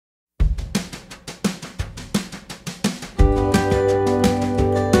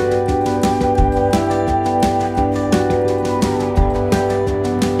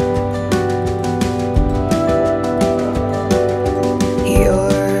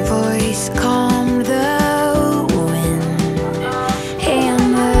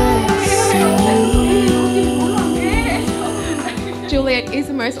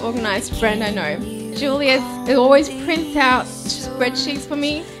most organised friend I know. Juliet always prints out spreadsheets for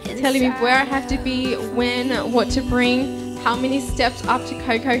me, telling me where I have to be, when, what to bring, how many steps up to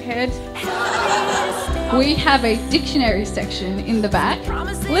Cocoa Head. We have a dictionary section in the back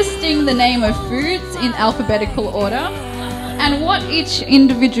listing the name of foods in alphabetical order and what each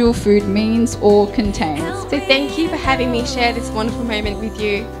individual food means or contains. So thank you for having me share this wonderful moment with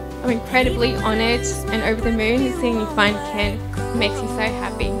you. I'm incredibly honoured and over the moon in seeing you find Ken. It makes me so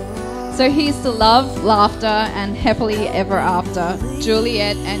happy. So here's to love, laughter and happily ever after,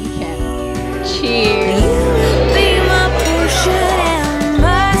 Juliet and Ken. Cheers!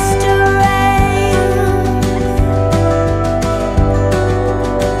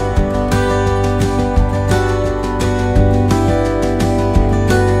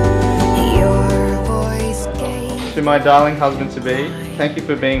 To my darling husband-to-be, thank you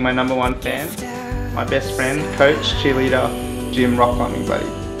for being my #1 fan, my best friend, coach, cheerleader, gym, rock climbing buddy.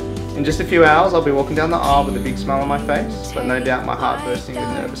 In just a few hours I'll be walking down the aisle with a big smile on my face, but no doubt my heart bursting with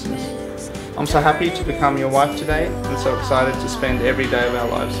nervousness. I'm so happy to become your wife today and so excited to spend every day of our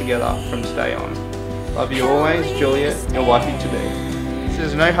lives together from today on. Love you always, Juliet, your wifey-to-be.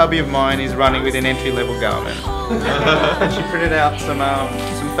 Says no hubby of mine is running with an entry-level garment. And she printed out some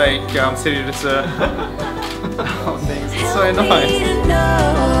fake city to serve things. It's so nice.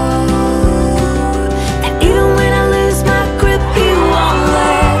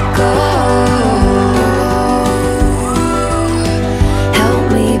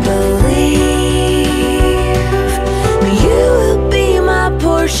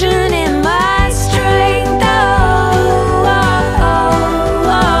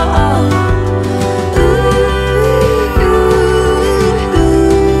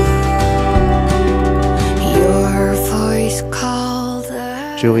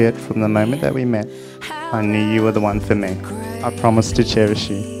 Juliet, from the moment that we met, I knew you were the one for me. I promised to cherish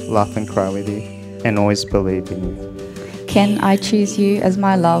you, laugh and cry with you, and always believe in you. Ken, I choose you as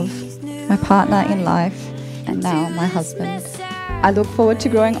my love, my partner in life, and now my husband. I look forward to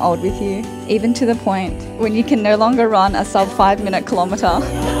growing old with you, even to the point when you can no longer run a sub 5-minute kilometre.